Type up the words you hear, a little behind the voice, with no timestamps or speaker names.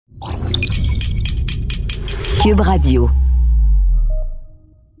Cube Radio.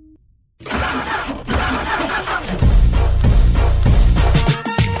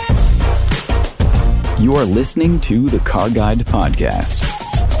 You are listening to the Car Guide Podcast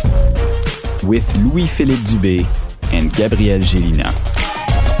with Louis-Philippe Dubé and Gabriel Gélina.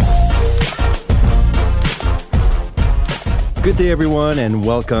 Good day, everyone, and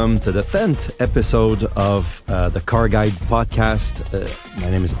welcome to the 10th episode of the Car Guide Podcast. My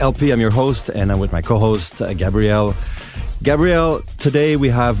name is LP, I'm your host, and I'm with my co-host, Gabriel. Gabriel, today we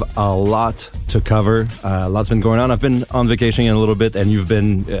have a lot to cover. A lot's been going on. I've been on vacation in a little bit, and you've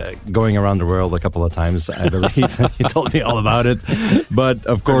been going around the world a couple of times, I believe. You told me all about it. But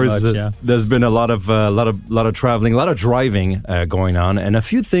of course, there's been a lot of traveling, a lot of driving going on, and a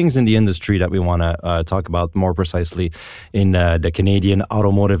few things in the industry that we want to talk about more precisely in the Canadian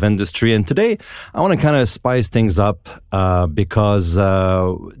automotive industry. And today, I want to kind of spice things up because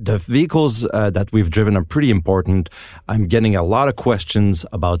the vehicles that we've driven are pretty important. I'm getting a lot of questions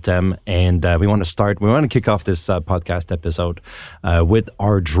about them, and we want to kick off this podcast episode with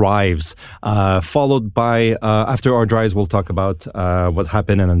our drives, followed by after our drives we'll talk about what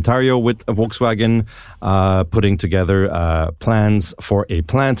happened in Ontario with Volkswagen putting together plans for a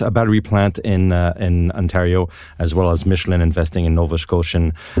battery plant in Ontario, as well as Michelin investing in Nova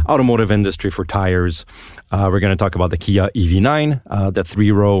Scotian automotive industry for tires. We're going to talk about the Kia EV9, the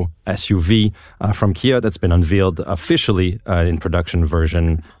three-row SUV from Kia that's been unveiled officially in production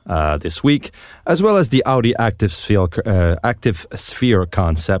version this week, as well as the Audi Active Sphere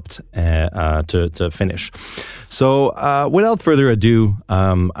concept to finish. So without further ado,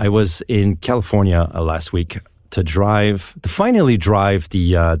 I was in California last week to finally drive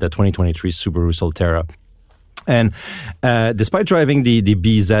the 2023 Subaru Solterra. And despite driving the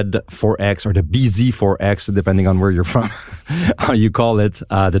BZ4X or the BZ4X, depending on where you're from, how you call it,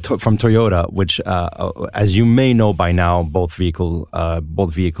 from Toyota, which, as you may know by now, both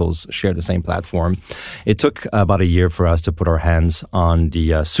vehicles share the same platform. It took about a year for us to put our hands on the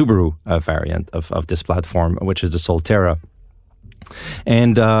Subaru variant of this platform, which is the Solterra.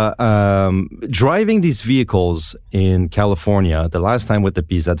 And driving these vehicles in California, the last time with the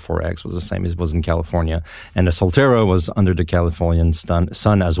BZ4X was the same. It was in California, and the Solterra was under the Californian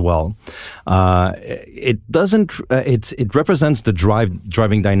sun as well. It represents the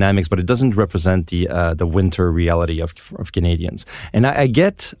driving dynamics, but it doesn't represent the winter reality of Canadians. And I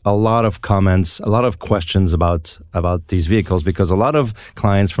get a lot of comments, a lot of questions about these vehicles, because a lot of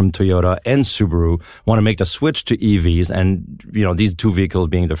clients from Toyota and Subaru want to make the switch to EVs, and these two vehicles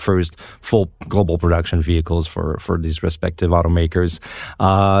being the first full global production vehicles for these respective automakers.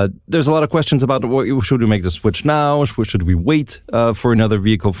 There's a lot of questions about should we make the switch now? Should we wait for another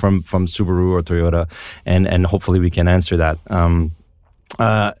vehicle from Subaru or Toyota? And hopefully we can answer that.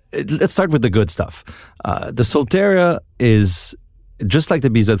 Let's start with the good stuff. The Solterra is just like the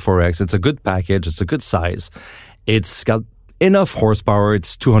BZ4X. It's a good package. It's a good size. It's got enough horsepower.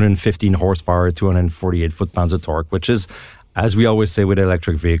 It's 215 horsepower, 248 foot-pounds of torque, which is, as we always say with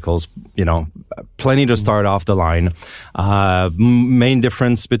electric vehicles, plenty to start off the line. Main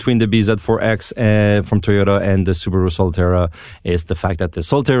difference between the BZ4X from Toyota and the Subaru Solterra is the fact that the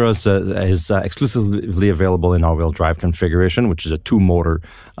Solterra is exclusively available in all-wheel drive configuration, which is a two-motor,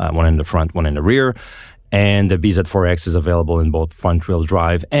 one in the front, one in the rear. And the BZ4X is available in both front-wheel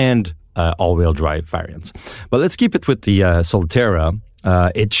drive and all-wheel drive variants. But let's keep it with the Solterra.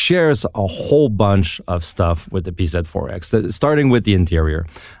 It shares a whole bunch of stuff with the BZ4X, starting with the interior.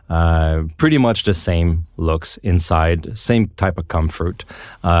 Pretty much the same looks inside, same type of comfort.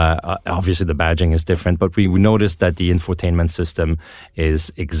 Obviously, the badging is different, but we noticed that the infotainment system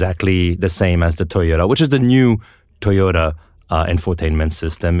is exactly the same as the Toyota, which is the new Toyota infotainment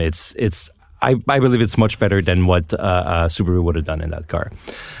system. I believe it's much better than what Subaru would have done in that car.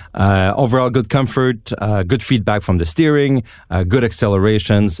 Overall, good comfort, good feedback from the steering, good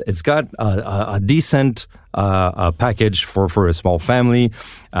accelerations. It's got a decent package for a small family,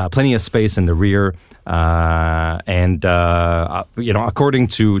 plenty of space in the rear, and according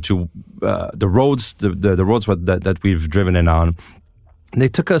to the roads, the roads that we've driven in on, they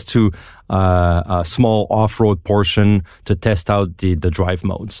took us to a small off-road portion to test out the drive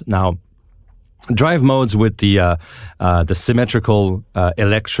modes. Now, drive modes with the symmetrical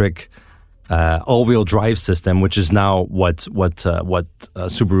electric all-wheel drive system, which is now what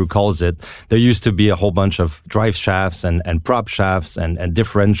Subaru calls it. There used to be a whole bunch of drive shafts and prop shafts and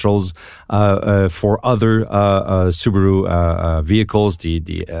differentials for other Subaru vehicles,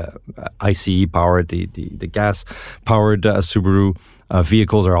 the ICE powered, the gas powered Subaru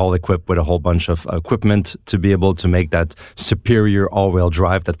vehicles are all equipped with a whole bunch of equipment to be able to make that superior all-wheel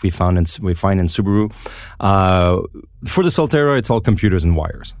drive that we find in Subaru. For the Solterra, it's all computers and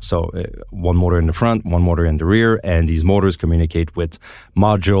wires. So one motor in the front, one motor in the rear, and these motors communicate with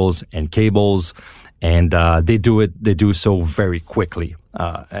modules and cables, and they do so very quickly.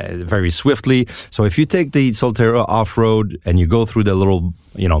 Very swiftly. So if you take the Solterra off-road and you go through the little,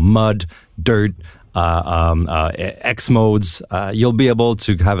 mud, dirt, X modes, you'll be able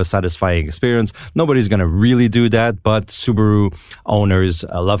to have a satisfying experience. Nobody's going to really do that, but Subaru owners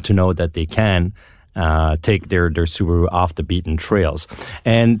love to know that they can take their Subaru off the beaten trails.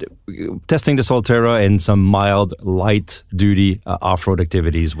 And testing the Solterra in some mild, light-duty off-road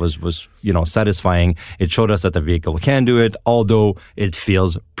activities was satisfying. It showed us that the vehicle can do it, although it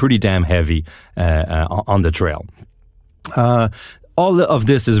feels pretty damn heavy on the trail. All of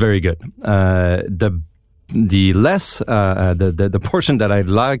this is very good. The portion that I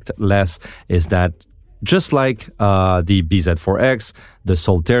liked less is that just like the BZ4X, the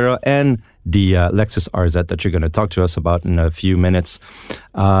Solterra, and the Lexus RZ that you're going to talk to us about in a few minutes,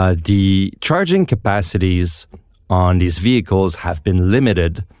 the charging capacities on these vehicles have been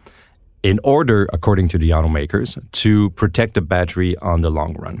limited in order, according to the automakers, to protect the battery on the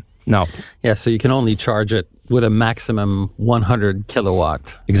long run. Now, so you can only charge it with a maximum 100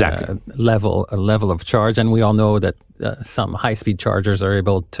 kilowatt level of charge, and we all know that some high-speed chargers are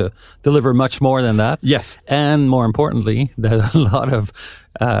able to deliver much more than that. Yes, and more importantly, that a lot of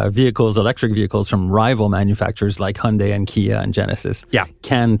electric vehicles from rival manufacturers like Hyundai and Kia and Genesis,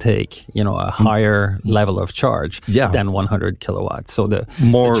 can take a higher level of charge than 100 kilowatts. So the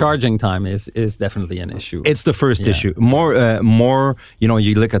charging time is definitely an issue. It's the first issue. More.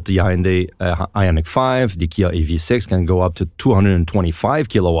 You look at the Hyundai Ioniq 5, the Kia EV6 can go up to 225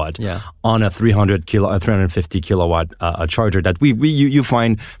 kilowatt on a 350 kilowatt charger that you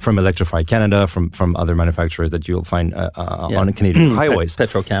find from Electrify Canada, from other manufacturers that you'll find on Canadian highways.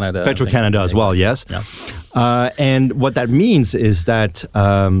 Petro-Canada as well, yes. Yeah. And what that means is that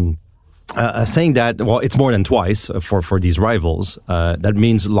saying that, it's more than twice for these rivals. That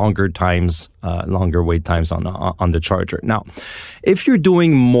means longer wait times on the charger. Now, if you're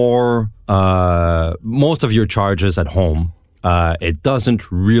doing most of your charges at home, it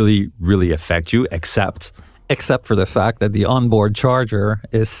doesn't really affect you, except for the fact that the onboard charger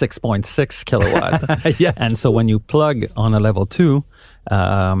is 6.6 kilowatt. Yes. And so when you plug on a level 2,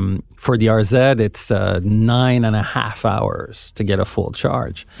 for the RZ, it's 9.5 hours to get a full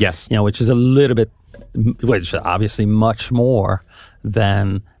charge. Yes. Which is a little bit, which obviously much more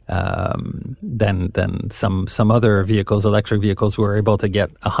than some other vehicles, electric vehicles, who are able to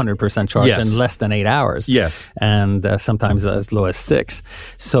get 100% charge in less than 8 hours. Yes. And sometimes as low as 6.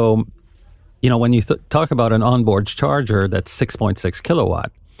 So, when you talk about an onboard charger that's 6.6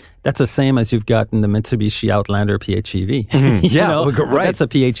 kilowatt, that's the same as you've got in the Mitsubishi Outlander PHEV. Mm-hmm. Right. That's a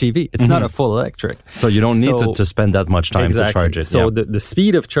PHEV. It's not a full electric. So you don't need to spend that much time to charge it. So the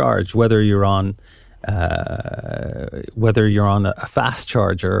speed of charge, whether you're on a fast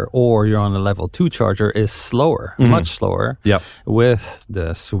charger or you're on a level 2 charger, is slower, much slower. Yep. With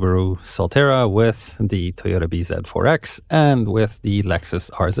the Subaru Solterra, with the Toyota BZ4X, and with the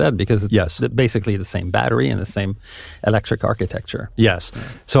Lexus RZ, because it's basically the same battery and the same electric architecture. Yes.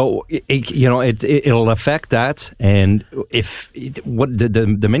 So it'll affect that. And what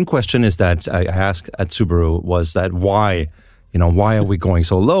the main question is that I asked at Subaru was that why are we going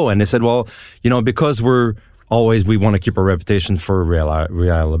so low? And they said, because we want to keep our reputation for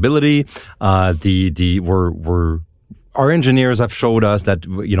reliability. Our engineers have showed us that,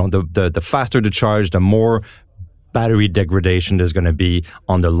 the faster the charge, the more battery degradation there's going to be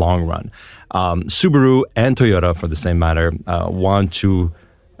on the long run. Subaru and Toyota, for the same matter, want to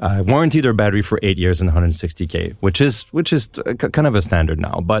warranty their battery for 8 years and 160K, which is kind of a standard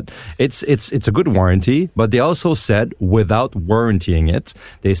now. But it's a good warranty. But they also said, without warrantying it,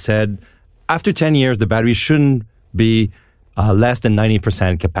 they said after 10 years the battery shouldn't be less than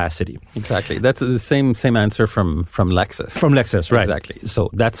 90% capacity. Exactly. That's the same answer from Lexus. From Lexus, right? Exactly. So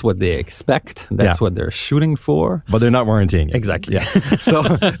that's what they expect. That's what they're shooting for. But they're not warrantying it. Exactly. Yeah. So,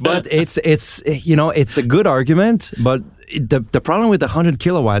 but it's a good argument. But the problem with the 100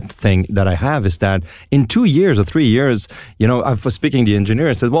 kilowatt thing that I have is that in 2 years or 3 years, I was speaking to the engineer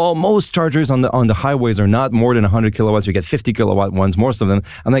and said, most chargers on the highways are not more than 100 kilowatts. You get 50 kilowatt ones, most of them.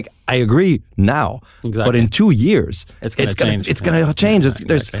 I'm like, I agree now, but in 2 years, it's going to change. It's going to change.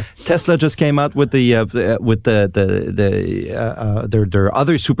 Exactly. Tesla just came out with their other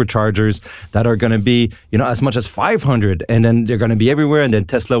superchargers that are going to be, as much as 500, and then they're going to be everywhere. And then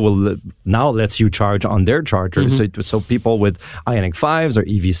Tesla will now lets you charge on their chargers, so people with Ioniq 5s or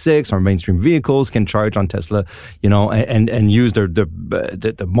EV6 or mainstream vehicles can charge on Tesla, and use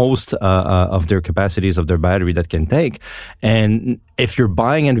the most of their capacities of their battery that can take. And if you're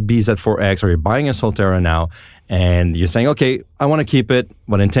buying a BZ4X or you're buying a Solterra now, and you're saying, okay, I want to keep it,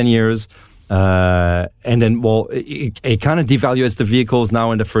 but in 10 years, and then, it kind of devaluates the vehicles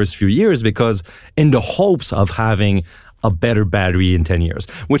now in the first few years, because in the hopes of having a better battery in 10 years,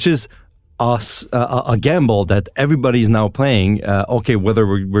 which is a gamble that everybody's now playing. Whether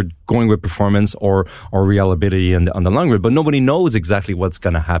we're going with performance or reliability on the long run, but nobody knows exactly what's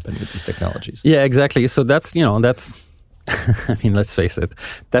going to happen with these technologies. Yeah, exactly. So that's I mean, let's face it,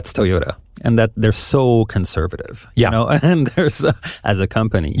 that's Toyota, and that they're so conservative, and there's as a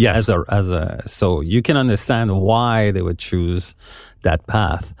company, yes, so you can understand why they would choose that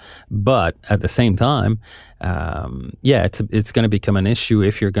path, but at the same time, it's going to become an issue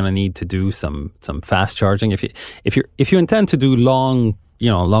if you're going to need to do some fast charging. If you intend to do long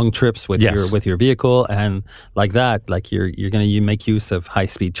trips with your vehicle, and like that, like you're going to make use of high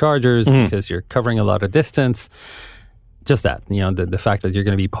speed chargers because you're covering a lot of distance. Just that, the fact that you're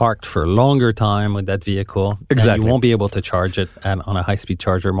going to be parked for a longer time with that vehicle. Exactly. And you won't be able to charge it on a high-speed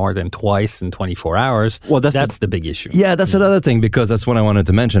charger more than twice in 24 hours. Well, that's the big issue. Yeah, that's another thing, because that's what I wanted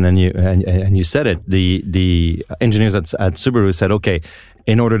to mention, and you said it. The engineers at Subaru said, okay,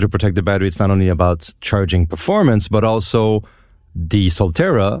 in order to protect the battery, it's not only about charging performance, but also the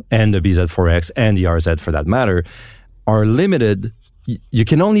Solterra and the BZ4X and the RZ, for that matter, are limited. You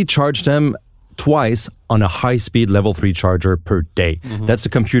can only charge them twice on a high-speed level 3 charger per day. That's the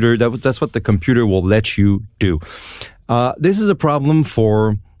computer. That's what the computer will let you do. This is a problem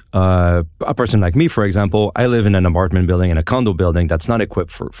for a person like me, for example. I live in an apartment building, in a condo building that's not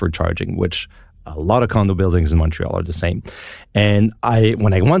equipped for charging, which a lot of condo buildings in Montreal are the same. And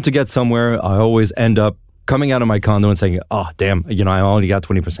when I want to get somewhere, I always end up coming out of my condo and saying, oh, damn, I only got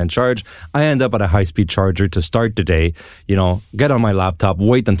 20% charge. I end up at a high-speed charger to start the day, get on my laptop,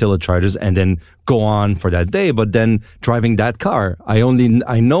 wait until it charges, and then go on for that day. But then driving that car, I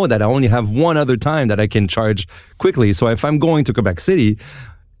know that I only have one other time that I can charge quickly. So if I'm going to Quebec City,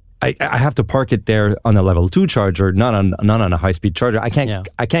 I have to park it there on a level 2 charger, not on a high-speed charger. I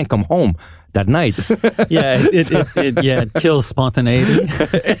can't come home that night. It kills spontaneity.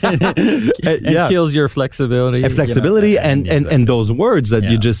 It kills your flexibility. And flexibility and those words that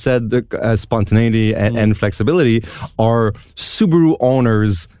you just said, spontaneity and flexibility, are Subaru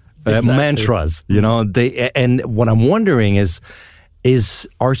owners' mantras. And what I'm wondering is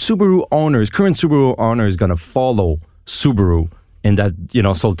are current Subaru owners going to follow Subaru in that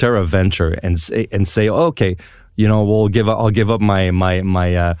Solterra venture and say, okay, I'll give up my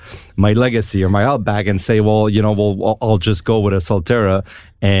legacy or my Outback and say, I'll just go with a Solterra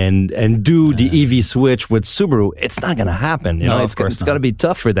and do the EV switch with Subaru. It's not going to happen. It's going to be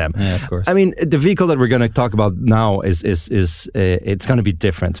tough for them. Yeah, of course. I mean, the vehicle that we're going to talk about now is it's going to be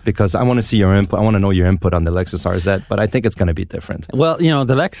different, because I want to see your input. I want to know your input on the Lexus RZ, but I think it's going to be different. Well,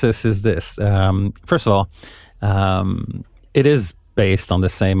 the Lexus is this. First of all, it is based on the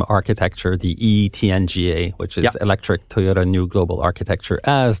same architecture, the eTNGA, which is electric Toyota New Global Architecture,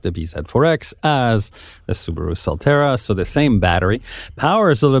 as the BZ4X, as the Subaru Solterra. So the same battery.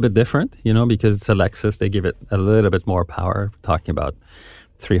 Power is a little bit different, because it's a Lexus. They give it a little bit more power, talking about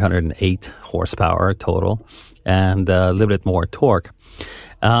 308 horsepower total, and a little bit more torque.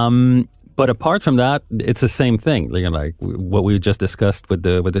 But apart from that, it's the same thing. Like what we just discussed with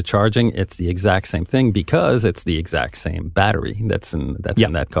the charging, it's the exact same thing, because it's the exact same battery that's in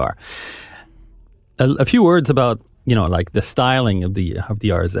that car. A few words about like the styling of the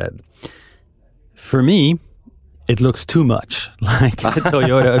RZ. For me, it looks too much like a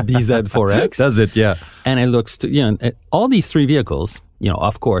Toyota BZ4X. Does it? Yeah. And it looks all these three vehicles.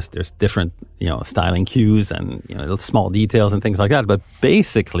 Of course, there's different, styling cues and, small details and things like that. But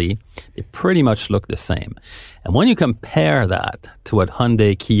basically, they pretty much look the same. And when you compare that to what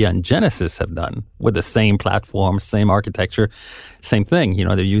Hyundai, Kia, and Genesis have done with the same platform, same architecture, same thing,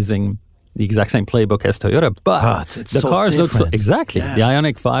 they're using the exact same playbook as Toyota, but the cars look exactly. Yeah. The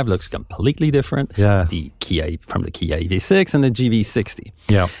Ioniq 5 looks completely different. Yeah. The Kia EV6 and the GV60.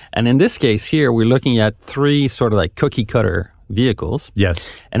 Yeah. And in this case here, we're looking at three sort of like cookie cutter vehicles. Yes.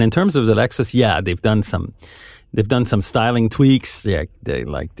 And in terms of the Lexus, they've done some They've done some styling tweaks. They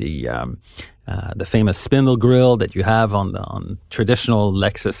like the famous spindle grille that you have on traditional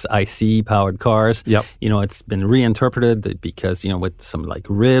Lexus IC powered cars. Yep. It's been reinterpreted because, with some like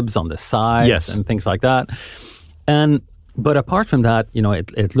ribs on the sides and things like that. But apart from that,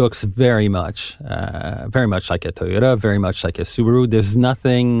 it looks very much like a Toyota, very much like a Subaru. There's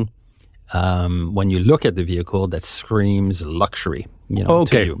nothing when you look at the vehicle that screams luxury. To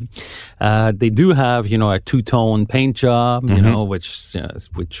you. They do have, a two-tone paint job, which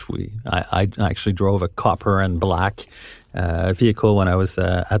I actually drove a copper and black vehicle when I was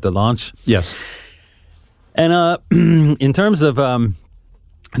at the launch. Yes. And in terms of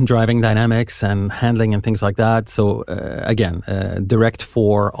driving dynamics and handling and things like that, so again, direct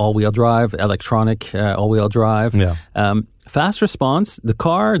 4 all-wheel drive, electronic all-wheel drive. Yeah. Fast response, the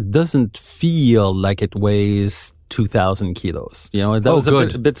car doesn't feel like it weighs 2,000 kilos. That was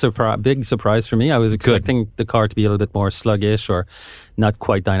a big surprise for me. I was expecting the car to be a little bit more sluggish or not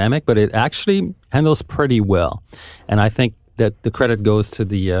quite dynamic, but it actually handles pretty well. And I think that the credit goes to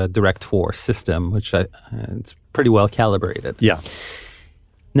the Direct 4 system, which it's pretty well calibrated. Yeah.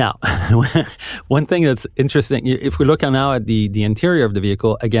 Now, one thing that's interesting, if we look now at the interior of the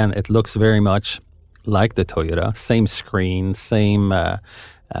vehicle, again, it looks very much like the Toyota. Same screen, same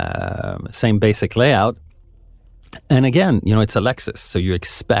basic layout. And again, it's a Lexus, so you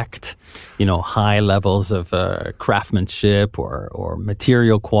expect, high levels of craftsmanship or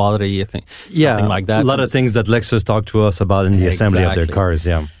material quality, something like that. A lot of things that Lexus talked to us about in the assembly of their cars,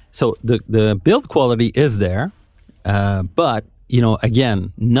 yeah. So the build quality is there, but,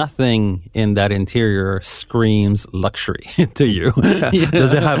 again, nothing in that interior screams luxury to you.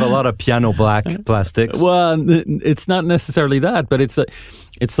 Does it have a lot of piano black plastics? Well, it's not necessarily that, but it's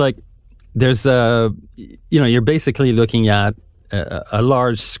like, there's you're basically looking at a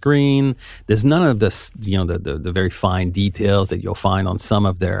large screen. There's none of this, the very fine details that you'll find on some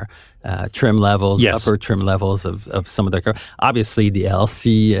of their trim levels, upper trim levels of some of their cars. Obviously, the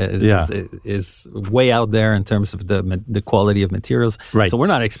LC is way out there in terms of the quality of materials. Right. So we're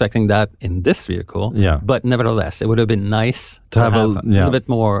not expecting that in this vehicle. Yeah. But nevertheless, it would have been nice to have a little bit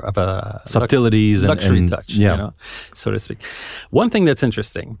more of a subtleties luxury touch, so to speak. One thing that's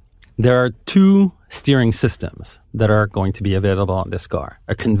interesting. There are 2 steering systems that are going to be available on this car.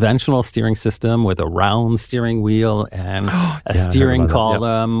 A conventional steering system with a round steering wheel and a steering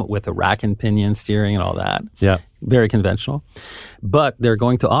column with a rack and pinion steering and all that. Yeah. Very conventional. But they're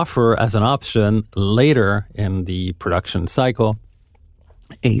going to offer as an option later in the production cycle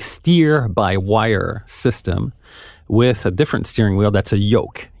a steer-by-wire system with a different steering wheel that's a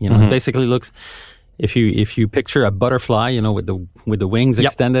yoke. It basically looks... If you picture a butterfly, with the wings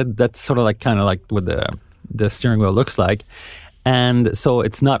extended, that's sort of kind of like what the steering wheel looks like. And so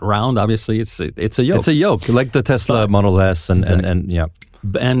it's not round, obviously. It's a yoke. It's a yoke, like the Tesla Model S and yeah.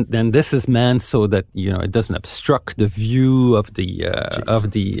 And then this is meant so that it doesn't obstruct the view of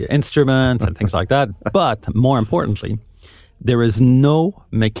the instruments and things like that. But more importantly, there is no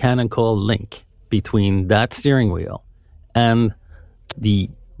mechanical link between that steering wheel and the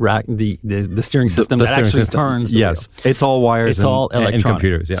steering system that actually turns the wheel. It's all wires all electronic. And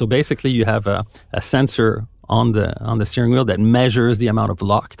computers. Yeah. So basically you have a sensor on the steering wheel that measures the amount of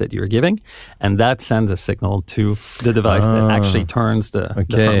lock that you're giving, and that sends a signal to the device that actually turns the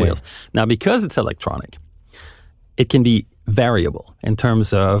front wheels. Now, because it's electronic, it can be variable in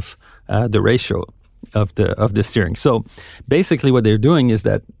terms of the ratio of the steering. So basically what they're doing is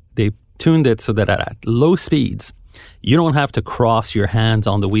that they've tuned it so that at low speeds, you don't have to cross your hands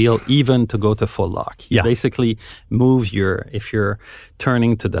on the wheel even to go to full lock. You basically move if you're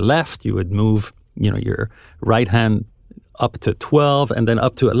turning to the left, you would move, your right hand up to 12 and then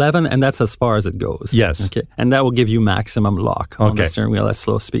up to 11, and that's as far as it goes. Yes. Okay. And that will give you maximum lock on the steering wheel at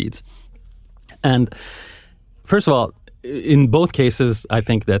slow speeds. And first of all, in both cases, I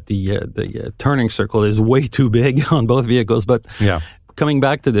think that the turning circle is way too big on both vehicles. But coming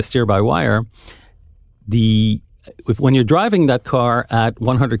back to the steer-by-wire, when you're driving that car at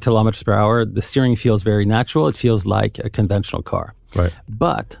 100 kilometers per hour, the steering feels very natural. It feels like a conventional car. Right.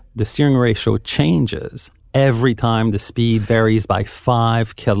 But the steering ratio changes every time the speed varies by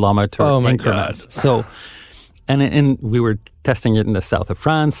 5 kilometer increments. God. So, and we were testing it in the south of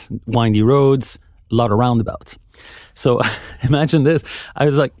France, windy roads, a lot of roundabouts. So imagine this. I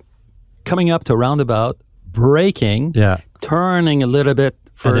was like coming up to a roundabout, braking, turning a little bit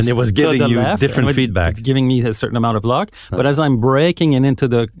first, and then it was giving you left, different feedback. It's giving me a certain amount of lock. But as I'm braking and into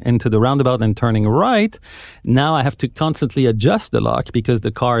the roundabout and turning right, now I have to constantly adjust the lock because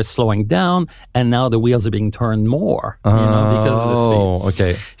the car is slowing down, and now the wheels are being turned more, because of the speed.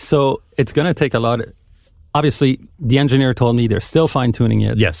 Okay. So it's going to take a lot obviously, the engineer told me they're still fine-tuning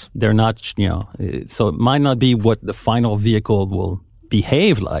it. Yes. They're not, so it might not be what the final vehicle will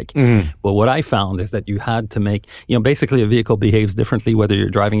behave like. Mm-hmm. But what I found is that you had to make, basically a vehicle behaves differently whether you're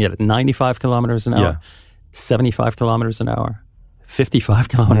driving it at 95 kilometers an hour, 75 kilometers an hour, 55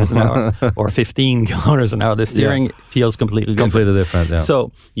 kilometers an hour, or 15 kilometers an hour. The steering feels completely different. Completely different, yeah.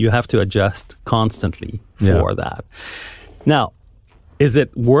 So you have to adjust constantly for that. Now, is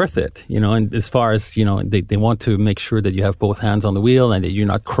it worth it? And as far as, they want to make sure that you have both hands on the wheel and that you're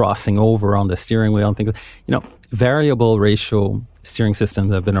not crossing over on the steering wheel and things. Variable ratio steering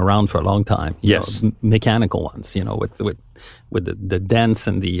systems have been around for a long time. Yes. Mechanical ones, with the dents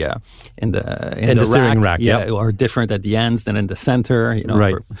and the steering rack, are different at the ends than in the center,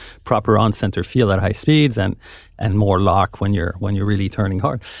 right. For proper on-center feel at high speeds and more lock when you're really turning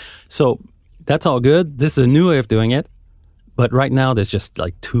hard. So that's all good. This is a new way of doing it. But right now, there's just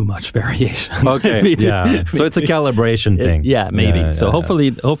like too much variation. Okay, So it's a calibration thing. Maybe. Yeah, hopefully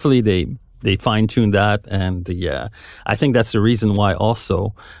they fine tune that, and I think that's the reason why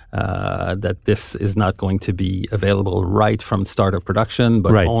also that this is not going to be available right from start of production,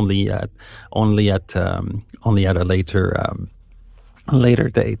 but only at a later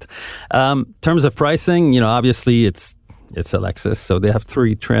date. In terms of pricing, obviously it's a Lexus, so they have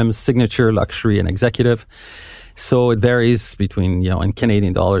 3 trims: Signature, Luxury, and Executive. So it varies between, in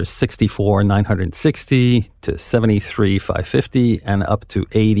Canadian dollars, $64,960 to $73,550 and up to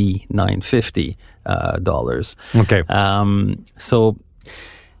 $80,950 dollars. Okay. So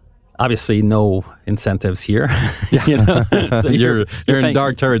obviously no incentives here. So you're in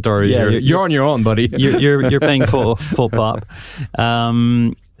dark territory. Yeah, you're on your own, buddy. you're paying full pop.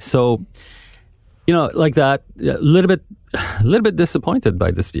 So like that, a little bit disappointed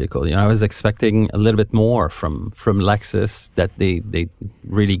by this vehicle. I was expecting a little bit more from Lexus, that they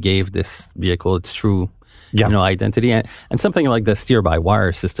really gave this vehicle its true identity, and something like the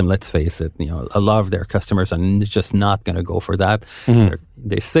steer-by-wire system. Let's face it, a lot of their customers are just not going to go for that. Mm-hmm.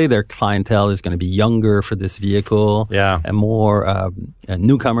 They say their clientele is going to be younger for this vehicle, and more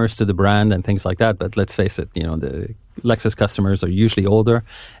newcomers to the brand and things like that. But let's face it, the Lexus customers are usually older,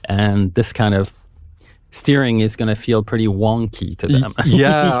 and this kind of steering is going to feel pretty wonky to them.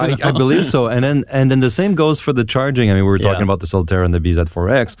 I believe so. And then the same goes for the charging. I mean, we were talking about the Solterra and the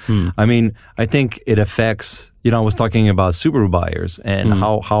BZ4X. I mean, I think it affects, I was talking about Subaru buyers and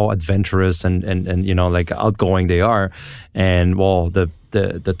how adventurous and like outgoing they are. And well, the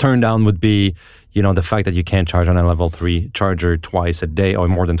turn down would be, the fact that you can't charge on a level 3 charger twice a day or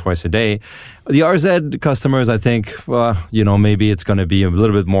more than twice a day. The RZ customers, I think, maybe it's going to be a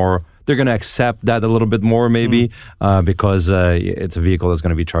little bit more. They're going to accept that a little bit more, maybe, because it's a vehicle that's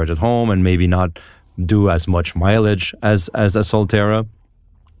going to be charged at home and maybe not do as much mileage as a Solterra.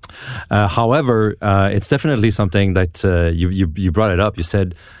 However, it's definitely something that you brought it up. You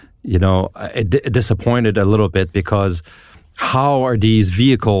said, it disappointed a little bit, because how are these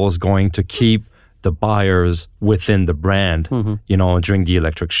vehicles going to keep the buyers within the brand, during the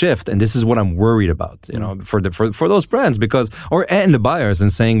electric shift? And this is what I'm worried about, for those brands, and the buyers,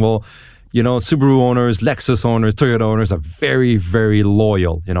 and saying, well, Subaru owners, Lexus owners, Toyota owners are very, very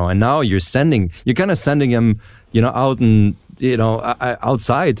loyal, and now you're kind of sending them, out and,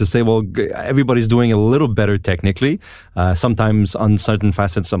 outside to say, well, everybody's doing a little better technically. Sometimes on certain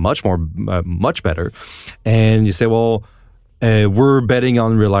facets, much better. And you say, well, we're betting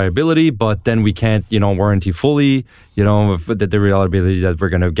on reliability, but then we can't, warranty fully, the reliability that we're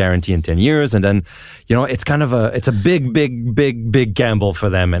going to guarantee in 10 years. And then, it's kind of it's a big gamble for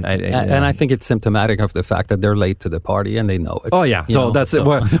them. And I think it's symptomatic of the fact that they're late to the party and they know it. Oh, yeah. So that's it.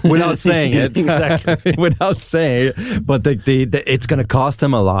 Without saying it. Exactly. Without saying it. But it's going to cost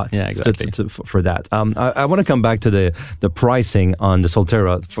them a lot for that. I want to come back to the pricing on the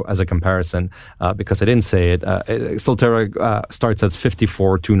Solterra as a comparison, because I didn't say it. Solterra starts at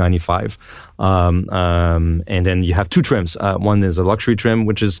 $54,295. And then you have 2 trims. One is a luxury trim,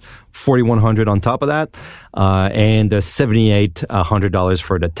 which is $4,100 on top of that, and $7,800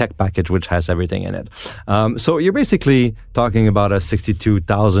 for the tech package, which has everything in it. So you're basically talking about a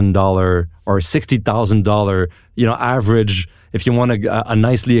 $62,000 or $60,000, average, if you want a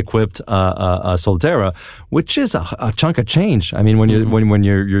nicely equipped Solterra, which is a chunk of change. I mean, when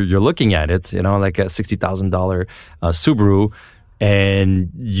you're looking at it, like a $60,000 Subaru.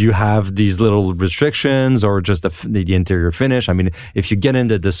 And you have these little restrictions, or just the interior finish. I mean, if you get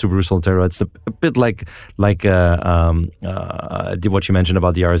into the Subaru Solterra, it's a bit like what you mentioned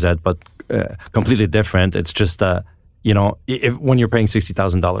about the RZ, but completely different. It's just when you're paying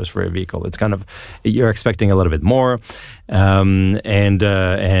 $60,000 for a vehicle, it's kind of, you're expecting a little bit more. And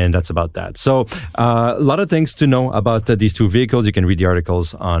that's about that. So a lot of things to know about these two vehicles. You can read the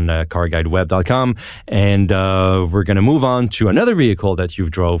articles on carguideweb.com. And we're going to move on to another vehicle that you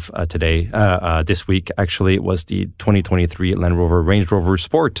drove today, this week. Actually, it was the 2023 Land Rover Range Rover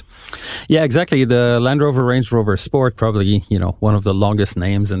Sport. Yeah, exactly. The Land Rover Range Rover Sport, probably, one of the longest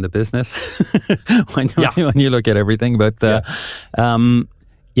names in the business when you look at everything. But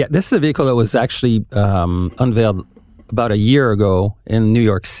this is a vehicle that was actually unveiled about a year ago in New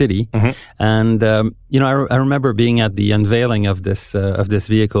York City. Mm-hmm. And, I remember being at the unveiling of this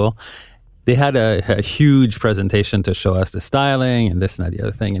vehicle. They had a huge presentation to show us the styling and this and that, the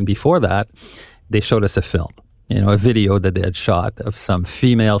other thing. And before that, they showed us a film, a video that they had shot of some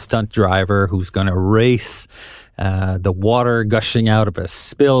female stunt driver who's going to race the water gushing out of a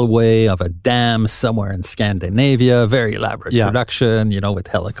spillway of a dam somewhere in Scandinavia. Very elaborate production, with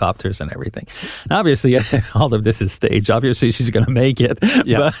helicopters and everything. And obviously, all of this is staged. Obviously, she's going to make it.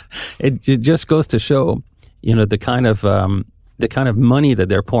 Yeah. But it just goes to show, the kind of money that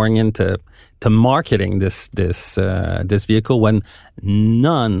they're pouring into marketing this vehicle, when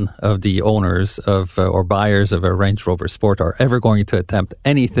none of the owners of or buyers of a Range Rover Sport are ever going to attempt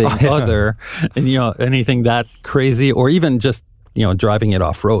anything other, anything that crazy, or even just driving it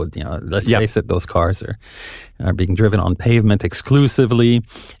off road. Let's face it, those cars are being driven on pavement exclusively,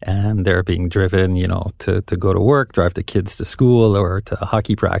 and they're being driven, to go to work, drive the kids to school or to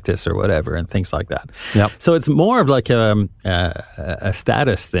hockey practice or whatever, and things like that. Yep. So it's more of like a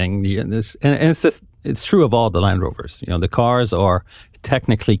status thing, and it's true of all the Land Rovers. The cars are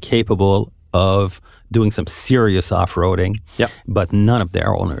technically capable of doing some serious off-roading, but none of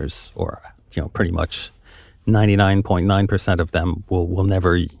their owners, or pretty much 99.9% of them will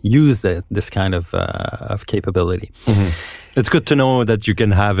never use this kind of capability. Mm-hmm. It's good to know that you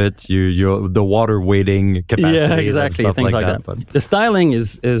can have it. The water weighting capacity. Yeah, exactly. And things like that. But the styling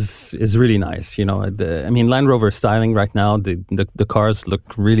is really nice. Land Rover styling right now. The cars look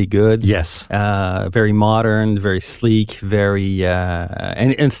really good. Yes. Very modern, very sleek, very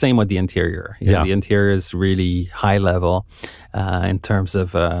and same with the interior. The interior is really high level in terms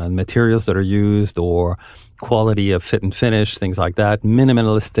of materials that are used or quality of fit and finish, things like that.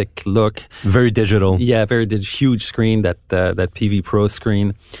 Minimalistic look. Very digital. Yeah, very huge screen, that PV Pro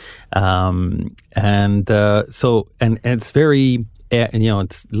screen. And it's very,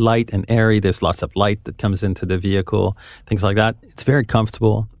 it's light and airy. There's lots of light that comes into the vehicle, things like that. It's very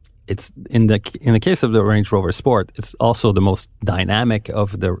comfortable. It's in the case of the Range Rover Sport, it's also the most dynamic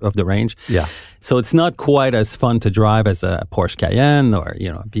of the range. Yeah. So it's not quite as fun to drive as a Porsche Cayenne or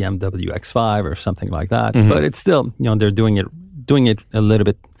BMW X5 or something like that. Mm-hmm. But it's still they're doing it a little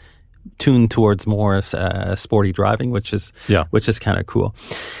bit tuned towards more sporty driving, which is kind of cool.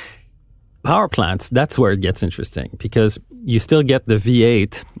 Power plants, that's where it gets interesting, because you still get the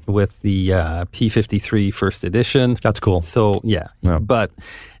V8 with the P53 first edition. That's cool. So yeah. But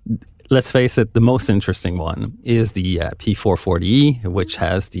let's face it, the most interesting one is the P440e, which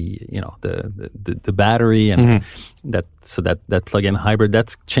has the battery and that plug-in hybrid.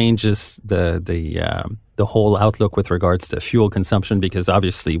 That changes the whole outlook with regards to fuel consumption, because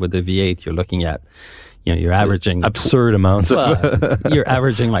obviously with the V8 you're looking at you're averaging absurd amounts of you're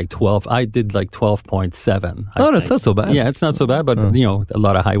averaging like 12. I did like 12.7. Oh, that's not so bad. Yeah, it's not so bad, but a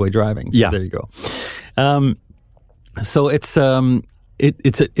lot of highway driving. So there you go. So it's an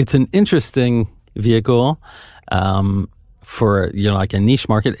interesting vehicle for like a niche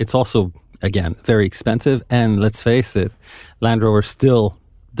market. It's also, again, very expensive, and let's face it, Land Rover still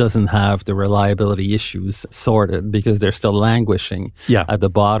doesn't have the reliability issues sorted, because they're still languishing at the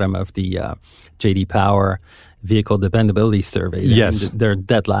bottom of the J.D. Power vehicle dependability survey. Yes. They're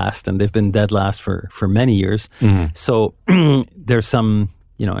dead last, and they've been dead last for many years. Mm-hmm. So there's some,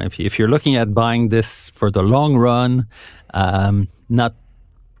 if you're looking at buying this for the long run, not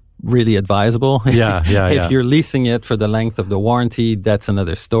really advisable. If you're leasing it for the length of the warranty, that's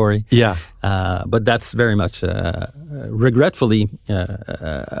another story. Yeah. But that's very much, regretfully,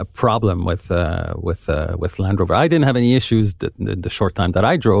 a problem with Land Rover. I didn't have any issues the short time that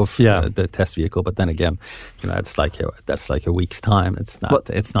I drove the test vehicle, but then again, that's like a week's time. It's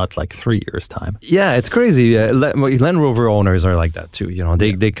not like 3 years' time. Yeah, it's crazy. Land Rover owners are like that too.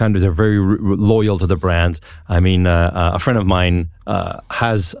 They're very loyal to the brand. I mean, a friend of mine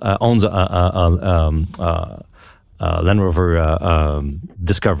owns Land Rover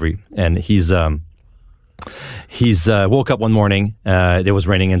Discovery, and he he's woke up one morning. It was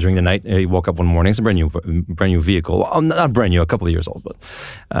raining, and during the night, he woke up one morning. It's a brand new vehicle. Well, not brand new, a couple of years old,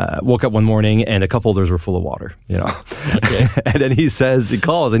 but woke up one morning, and the cup holders were full of water. Okay. And then he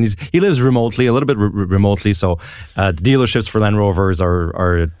calls, and he lives remotely, a little bit remotely. So the dealerships for Land Rovers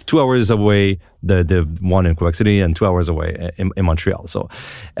are 2 hours away. The one in Quebec City and 2 hours away in Montreal. So,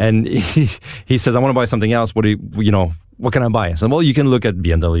 and he says, I want to buy something else. What can I buy? I said, well, you can look at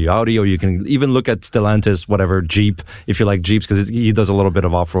BMW, Audi, or you can even look at Stellantis, whatever, Jeep, if you like Jeeps, because he does a little bit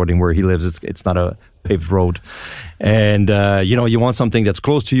of off-roading where he lives. It's not a paved road. And, you want something that's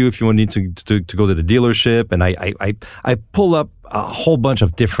close to you if you need to go to the dealership. And I pull up a whole bunch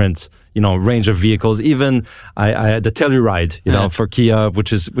of different, range of vehicles. Even the Telluride, for Kia,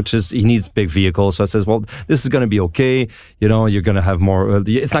 which is he needs big vehicles. So I says, well, this is going to be okay. You're going to have more.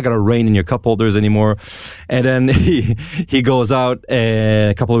 It's not going to rain in your cup holders anymore. And then he goes out,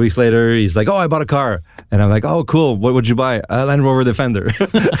 and a couple of weeks later, he's like, oh, I bought a car. And I'm like, oh, cool. What would you buy? A Land Rover Defender.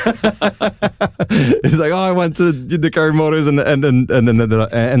 He's like, oh, I went to the Car Motors and then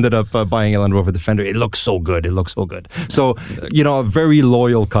ended up buying a Land Rover Defender. It looks so good. So, a very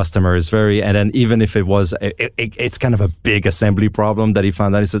loyal customer. And then even if it was, it's kind of a big assembly problem that he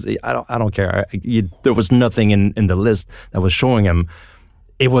found out. He says, I don't care. There was nothing in the list that was showing him.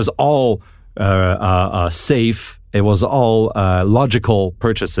 It was all safe. It was all logical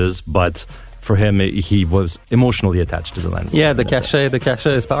purchases, but for him, he was emotionally attached to the Land Rover. Yeah, the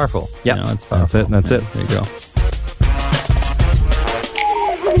cachet is powerful. Yeah, it's powerful. That's it. There you go.